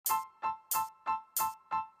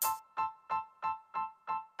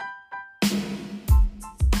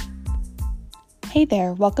Hey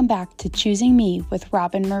there, welcome back to Choosing Me with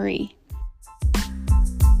Robin Marie.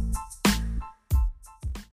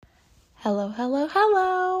 Hello.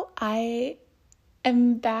 I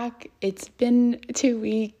am back. It's been 2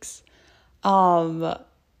 weeks. All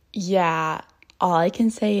I can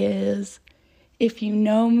say is, if you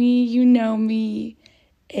know me, you know me.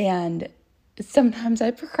 And sometimes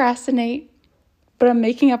I procrastinate, but I'm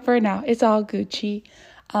making up for it now. It's all Gucci.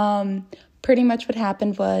 Pretty much what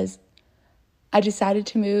happened was I decided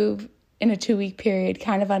to move in a 2-week period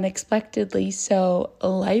kind of unexpectedly. So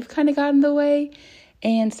life kind of got in the way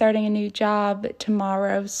and starting a new job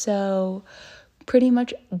tomorrow. So pretty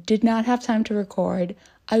much did not have time to record.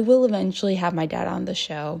 I will eventually have my dad on the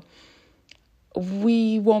show.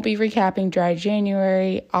 We won't be recapping Dry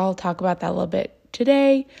January. I'll talk about that a little bit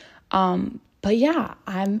today. But yeah,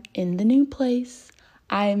 I'm in the new place.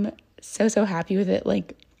 I'm so happy with it.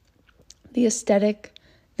 Like the aesthetic,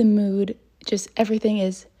 the mood, just everything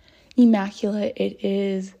is immaculate. It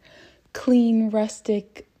is clean,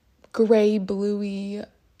 rustic, gray, bluey,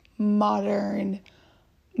 modern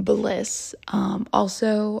bliss.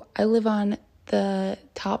 Also, I live on the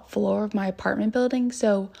top floor of my apartment building,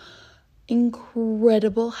 so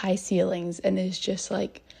incredible high ceilings, and it's just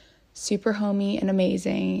like super homey and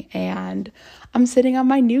amazing. And I'm sitting on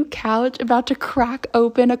my new couch about to crack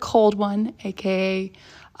open a cold one, aka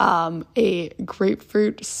a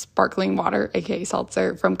grapefruit sparkling water, aka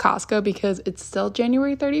seltzer from Costco, because it's still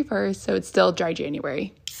January 31st, so it's still Dry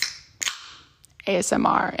January.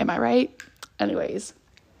 ASMR, am I right? Anyways,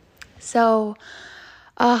 so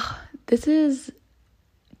this has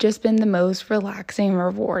just been the most relaxing,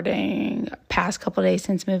 rewarding past couple days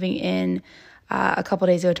since moving in a couple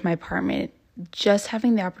days ago to my apartment. Just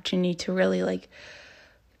having the opportunity to really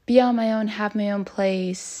be on my own, have my own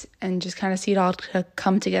place, and just kind of see it all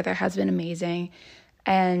come together has been amazing.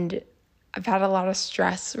 And I've had a lot of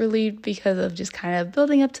stress relieved because of just kind of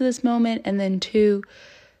building up to this moment. And then two,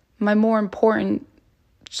 my more important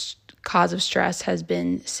cause of stress has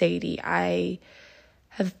been Sadie. I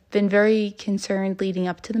have been very concerned leading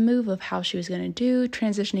up to the move of how she was going to do,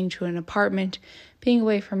 transitioning to an apartment, being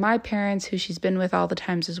away from my parents, who she's been with all the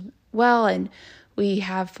times as well, and we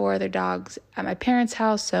have 4 other dogs at my parents'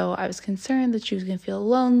 house, so I was concerned that she was going to feel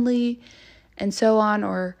lonely and so on,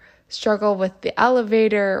 or struggle with the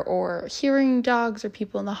elevator or hearing dogs or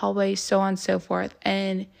people in the hallway, so on and so forth.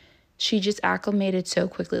 And she just acclimated so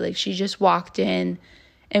quickly. She just walked in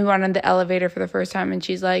and went on the elevator for the first time, and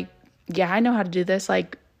she's like, yeah, I know how to do this,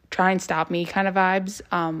 try and stop me kind of vibes,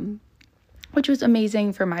 which was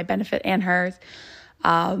amazing for my benefit and hers.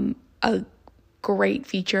 A great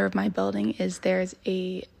feature of my building is there's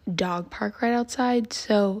a dog park right outside,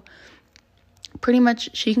 so pretty much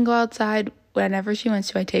she can go outside whenever she wants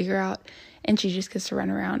to. I take her out and she just gets to run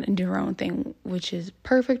around and do her own thing, which is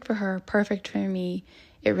perfect for her, perfect for me.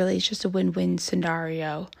 It really is just a win-win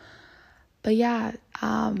scenario. But yeah,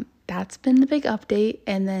 that's been the big update.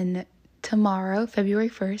 And then tomorrow, February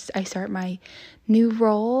 1st, I start my new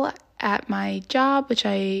role at my job, which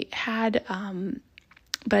I had,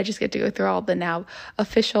 but I just get to go through all the now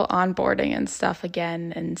official onboarding and stuff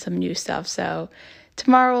again and some new stuff. So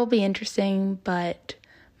tomorrow will be interesting, but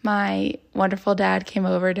my wonderful dad came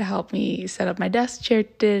over to help me set up my desk chair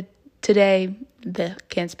today.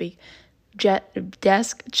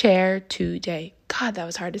 Desk chair today. God, that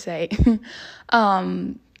was hard to say.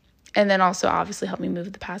 And then also obviously helped me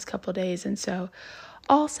move the past couple of days. And so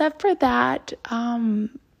all set for that.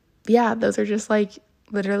 Those are just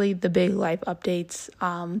literally the big life updates.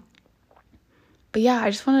 But yeah, I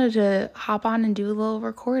just wanted to hop on and do a little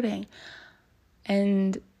recording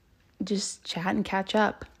and just chat and catch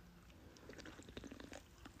up.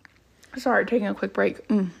 Sorry, taking a quick break.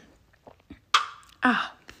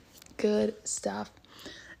 Good stuff.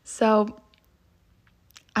 So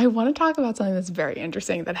I want to talk about something that's very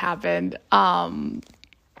interesting that happened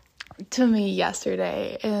to me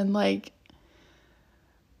yesterday. And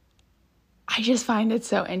I just find it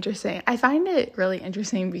so interesting. I find it really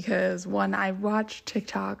interesting because, one, I watch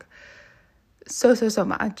TikTok so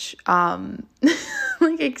much,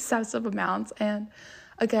 excessive amounts. And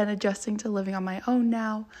again, adjusting to living on my own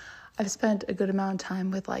now, I've spent a good amount of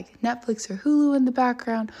time with Netflix or Hulu in the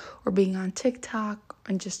background, or being on TikTok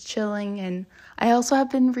and just chilling. And I also have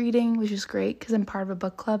been reading, which is great because I'm part of a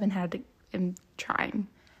book club and am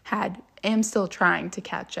still trying to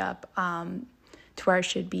catch up to where I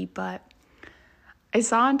should be. But I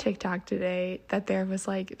saw on TikTok today that there was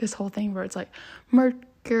this whole thing where it's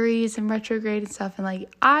Mercury's in retrograde and stuff. And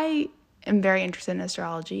I am very interested in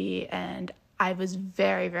astrology, and I was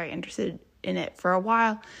very, very interested in it for a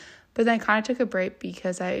while. But then I kind of took a break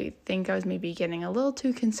because I think I was maybe getting a little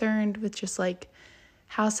too concerned with just like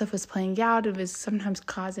how stuff was playing out. It was sometimes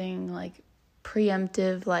causing like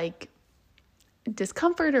preemptive like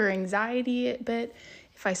discomfort or anxiety a bit.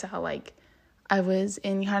 If I saw like I was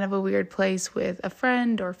in kind of a weird place with a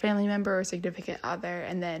friend or family member or significant other,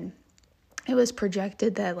 and then it was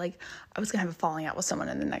projected that like I was gonna have a falling out with someone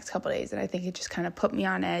in the next couple of days, and I think it just kind of put me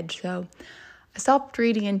on edge. So I stopped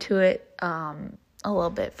reading into it a little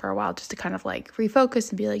bit for a while just to kind of like refocus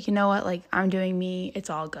and be like, you know what, like I'm doing me, it's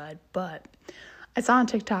all good. But I saw on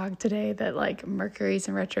TikTok today that like Mercury's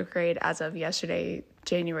in retrograde as of yesterday,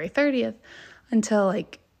 January 30th, until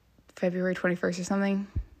like February 21st or something.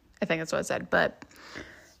 I think that's what it said. But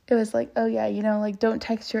it was like, oh yeah, you know, like don't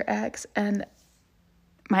text your ex. And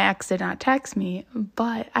my ex did not text me,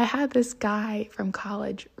 but I had this guy from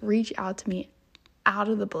college reach out to me out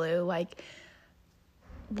of the blue. Like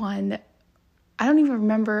I don't even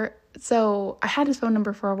remember. So I had his phone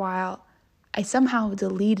number for a while. I somehow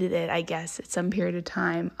deleted it, I guess, at some period of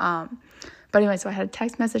time. But anyway, so I had a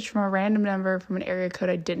text message from a random number from an area code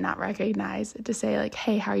I did not recognize to say like,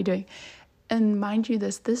 hey, how are you doing? And mind you,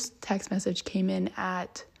 this text message came in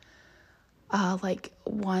at like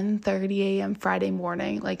 1:30 a.m. Friday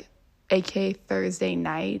morning, like aka Thursday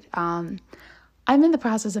night. I'm in the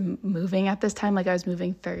process of moving at this time. Like I was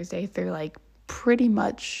moving Thursday through like pretty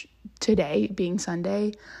much today being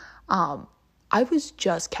Sunday. I was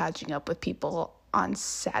just catching up with people on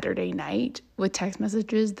Saturday night with text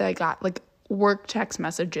messages that I got, like work text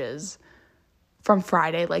messages from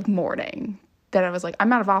Friday, like morning, that I was like,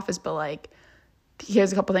 I'm out of office, but like,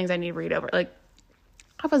 here's a couple things I need to read over. Like,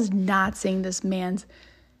 I was not seeing this man's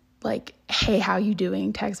like, hey, how you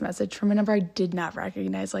doing text message from a number I did not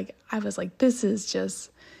recognize. Like, I was like, this is just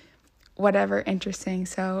whatever, interesting.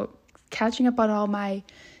 So catching up on all my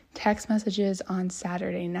text messages on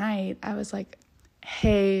Saturday night, I was like,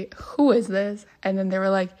 hey, who is this? And then they were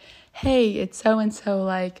like, hey, it's so-and-so.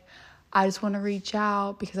 Like, I just want to reach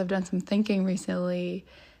out because I've done some thinking recently.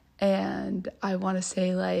 And I want to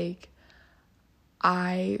say, like,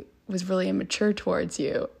 I was really immature towards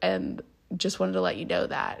you and just wanted to let you know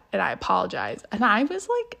that. And I apologize. And I was,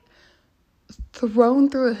 like, thrown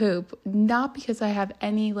through a hoop, not because I have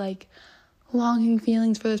any, like, longing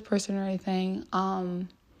feelings for this person or anything,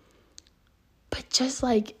 but just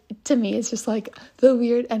like, to me, it's just like the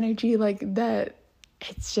weird energy, like that.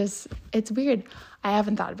 It's weird. I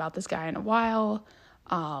haven't thought about this guy in a while.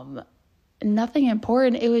 Nothing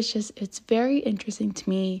important. It was just, it's very interesting to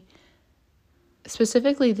me,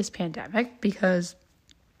 specifically this pandemic, because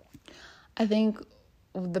I think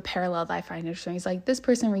the parallel that I find interesting is like this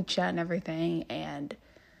person reached out and everything and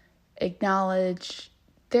acknowledged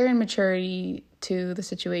their immaturity to the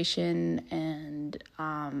situation and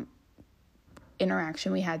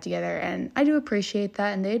interaction we had together, and I do appreciate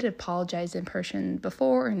that. And they had apologized in person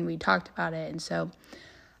before, and we talked about it, and so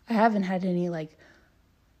I haven't had any like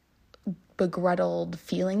begrudged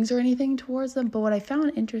feelings or anything towards them. But what I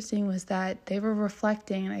found interesting was that they were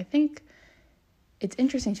reflecting, and I think it's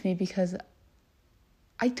interesting to me because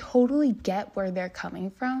I totally get where they're coming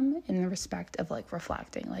from in the respect of like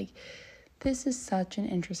reflecting. Like, this is such an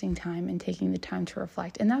interesting time and taking the time to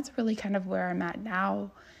reflect. And that's really kind of where I'm at now.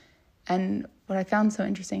 And what I found so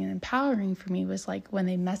interesting and empowering for me was like when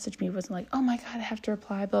they messaged me, it wasn't like, oh my God, I have to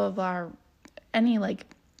reply, blah, blah, blah, or any like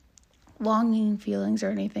longing feelings or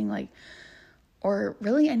anything like, or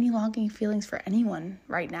really any longing feelings for anyone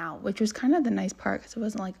right now, which was kind of the nice part, because it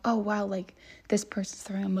wasn't like, oh wow, like this person's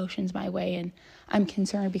throwing emotions my way and I'm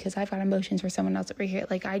concerned because I've got emotions for someone else over here.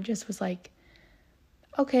 Like, I just was like,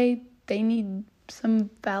 okay, they need some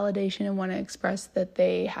validation and want to express that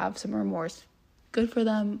they have some remorse. Good for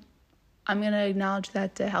them. I'm going to acknowledge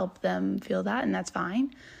that to help them feel that, and that's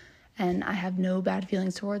fine. And I have no bad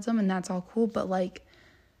feelings towards them, and that's all cool. But like,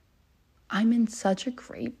 I'm in such a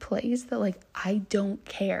great place that like, I don't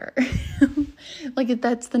care. Like,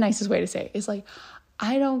 that's the nicest way to say it. It's like,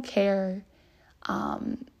 I don't care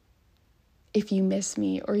if you miss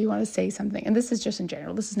me or you want to say something. And this is just in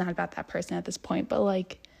general. This is not about that person at this point, but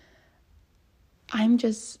like,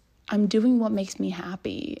 I'm doing what makes me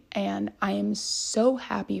happy, and I am so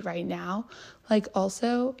happy right now. Like,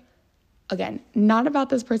 also, again, not about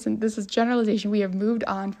this person. This is generalization. We have moved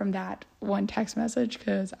on from that one text message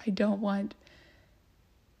because I don't want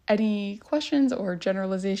any questions or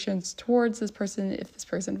generalizations towards this person if this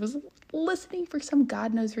person was listening for some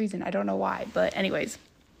God knows reason. I don't know why. But anyways,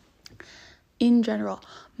 in general,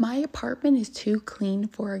 my apartment is too clean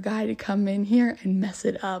for a guy to come in here and mess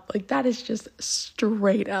it up. Like, that is just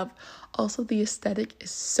straight up. Also, the aesthetic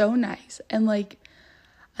is so nice. And like,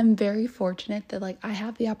 I'm very fortunate that like I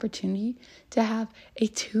have the opportunity to have a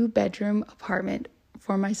 2-bedroom apartment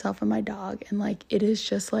for myself and my dog, and like it is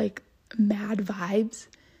just like mad vibes,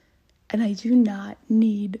 and I do not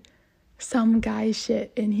need some guy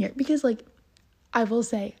shit in here, because like I will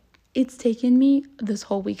say it's taken me this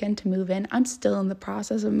whole weekend to move in. I'm still in the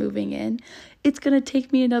process of moving in. It's going to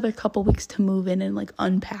take me another couple weeks to move in and like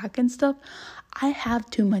unpack and stuff. I have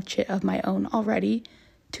too much shit of my own already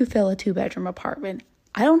to fill a 2-bedroom apartment.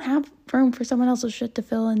 I don't have room for someone else's shit to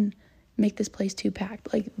fill and make this place too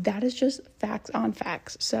packed. Like, that is just facts on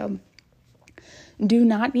facts. So do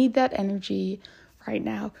not need that energy right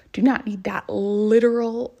now. Do not need that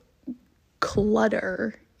literal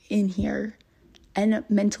clutter in here, and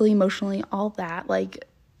mentally, emotionally, all that. Like,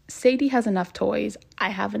 Sadie has enough toys. I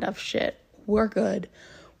have enough shit. We're good.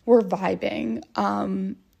 We're vibing.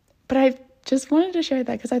 But I just wanted to share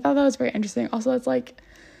that because I thought that was very interesting. Also, it's like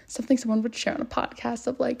something someone would share on a podcast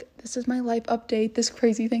of like, this is my life update. This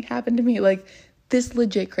crazy thing happened to me. Like, this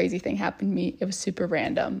legit crazy thing happened to me. It was super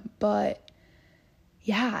random. But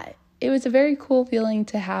yeah, it was a very cool feeling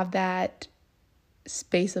to have that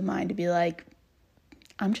space of mind to be like,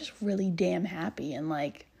 I'm just really damn happy, and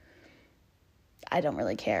like, I don't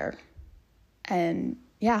really care. And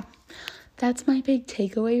yeah, that's my big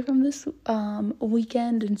takeaway from this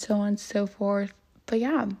weekend, and so on and so forth. But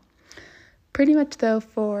yeah, pretty much though,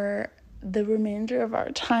 for the remainder of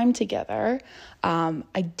our time together,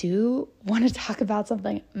 I do want to talk about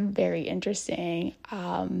something very interesting.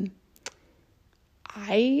 I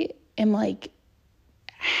am like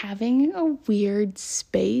having a weird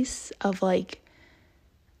space of like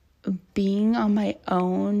being on my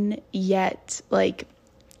own, yet like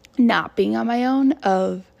not being on my own,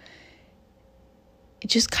 of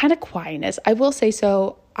just kind of quietness. I will say,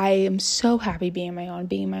 so I am so happy being in my own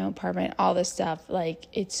apartment, all this stuff. Like,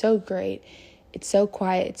 it's so great. It's so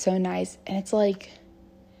quiet. It's so nice. And it's like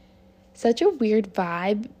such a weird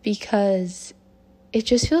vibe because it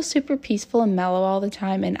just feels super peaceful and mellow all the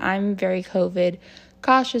time. And I'm very COVID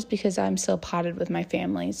cautious because I'm still potted with my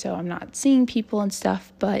family, so I'm not seeing people and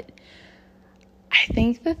stuff. But I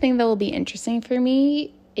think the thing that will be interesting for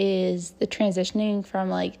me is the transitioning from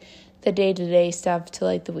like the day-to-day stuff to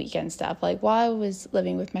like the weekend stuff. Like, while I was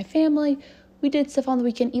living with my family, we did stuff on the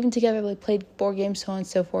weekend, even together, like played board games, so on and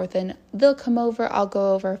so forth. And they'll come over, I'll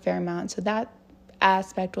go over a fair amount. So that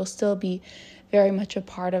aspect will still be very much a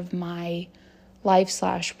part of my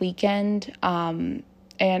life/weekend.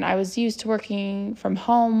 And I was used to working from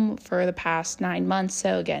home for the past 9 months.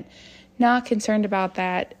 So again, not concerned about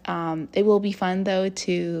that. It will be fun though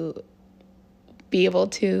to be able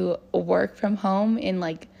to work from home in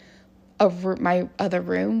like my other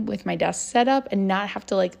room with my desk set up, and not have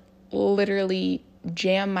to like literally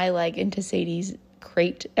jam my leg into Sadie's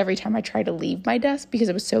crate every time I try to leave my desk, because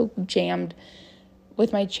it was so jammed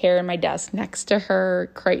with my chair and my desk next to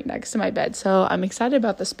her crate next to my bed. So I'm excited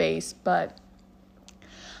about the space. But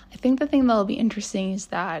I think the thing that'll be interesting is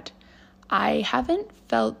that I haven't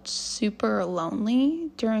felt super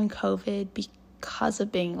lonely during COVID because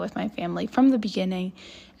of being with my family from the beginning.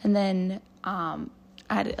 And then I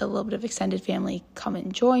had a little bit of extended family come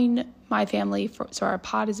and join my family, so our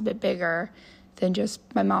pod is a bit bigger than just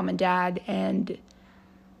my mom and dad. And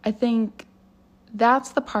I think that's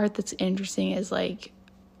the part that's interesting, is like,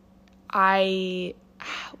 I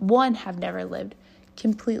have never lived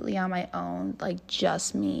completely on my own, like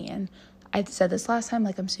just me. And I said this last time,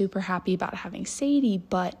 like, I'm super happy about having Sadie,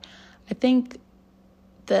 but I think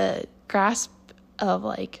the grasp of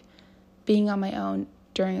like being on my own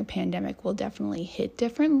during a pandemic will definitely hit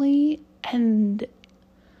differently. And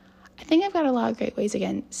I think I've got a lot of great ways.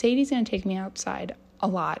 Again, Sadie's going to take me outside a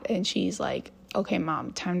lot, and she's like, okay,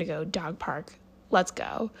 mom, time to go dog park. Let's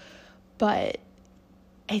go. But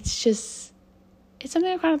it's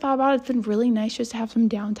something I've kind of thought about. It's been really nice just to have some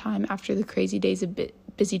downtime after the crazy days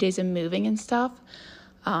busy days of moving and stuff,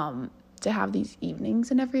 to have these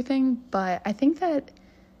evenings and everything. But I think that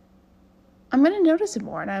I'm going to notice it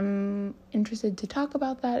more, and I'm interested to talk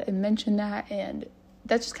about that and mention that. And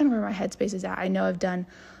that's just kind of where my headspace is at. I know I've done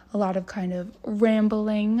a lot of kind of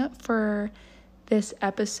rambling for this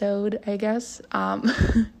episode, I guess.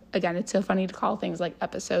 Again, it's so funny to call things like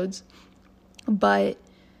episodes. But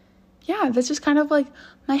yeah, that's just kind of like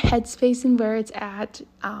my headspace and where it's at.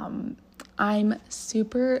 I'm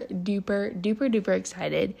super duper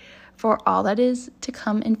excited for all that is to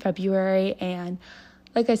come in February. And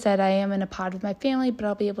like I said, I am in a pod with my family, but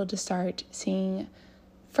I'll be able to start seeing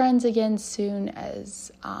friends again soon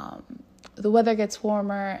as the weather gets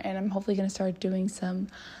warmer, and I'm hopefully going to start doing some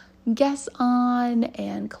guests on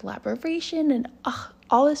and collaboration and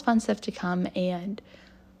all this fun stuff to come. And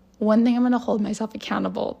one thing I'm going to hold myself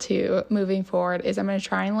accountable to moving forward is I'm going to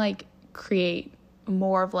try and like create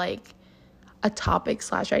more of like a topic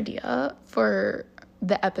 / idea for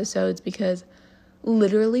the episodes, because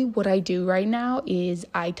literally what I do right now is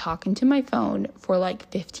I talk into my phone for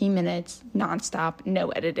like 15 minutes nonstop, no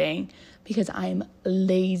editing, because I'm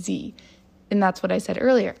lazy. And that's what I said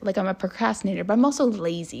earlier. Like, I'm a procrastinator, but I'm also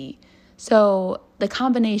lazy. So the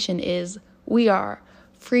combination is we are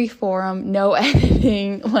free form, no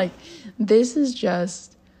editing. Like, this is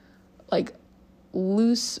just like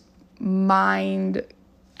loose mind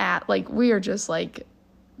at like, we are just like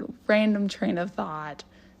random train of thought,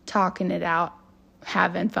 talking it out,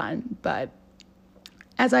 having fun. But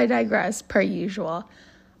as I digress, per usual,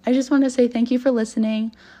 I just want to say thank you for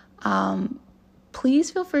listening.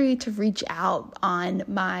 Please feel free to reach out on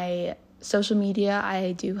my social media.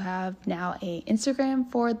 I do have now a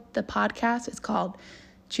Instagram for the podcast. It's called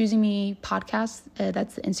Choosing Me Podcast.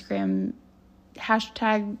 That's the Instagram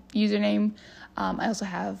hashtag username. I also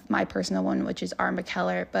have my personal one, which is R.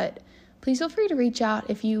 McKellar. But please feel free to reach out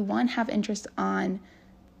if you have interest on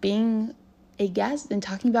being a guest and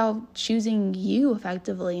talking about choosing you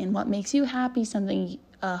effectively and what makes you happy, something,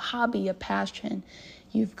 a hobby, a passion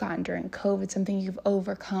you've gotten during COVID, something you've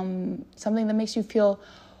overcome, something that makes you feel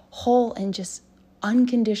whole and just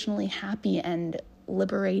unconditionally happy and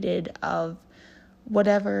liberated of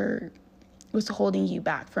whatever was holding you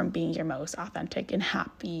back from being your most authentic and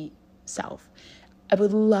happy self. I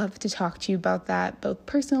would love to talk to you about that, both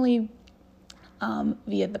personally,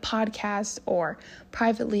 via the podcast, or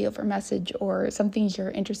privately over message, or something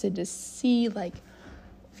you're interested to see, like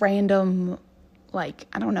random, like,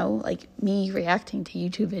 I don't know, like me reacting to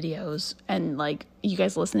YouTube videos and like you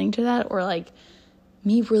guys listening to that, or like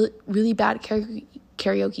me really bad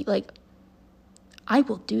karaoke. Like, I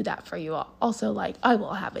will do that for you all. Also, like, I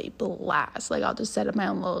will have a blast. Like, I'll just set up my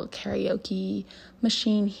own little karaoke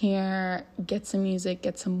machine here, get some music,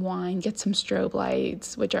 get some wine, get some strobe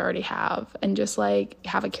lights, which I already have, and just like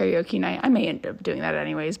have a karaoke night. I may end up doing that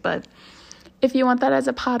anyways, but if you want that as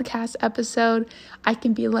a podcast episode, I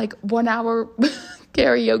can be like 1 hour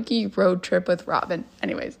karaoke road trip with Robin.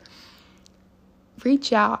 Anyways,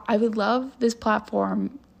 reach out. I would love this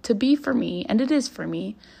platform to be for me, and it is for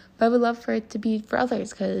me, but I would love for it to be for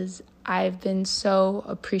others, because I've been so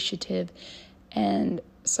appreciative and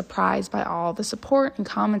surprised by all the support and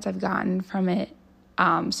comments I've gotten from it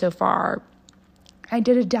so far. I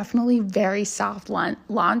did a definitely very soft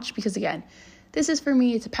launch because, again, this is for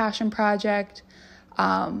me. It's a passion project,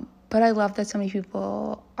 but I love that so many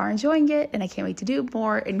people are enjoying it, and I can't wait to do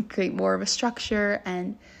more and create more of a structure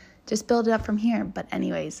and just build it up from here. But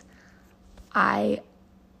anyways, I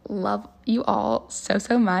love you all so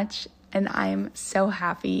much, and I'm so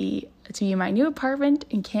happy to be in my new apartment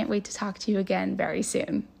and can't wait to talk to you again very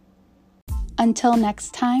soon. Until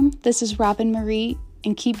next time, this is Robin Marie,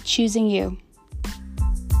 and keep choosing you.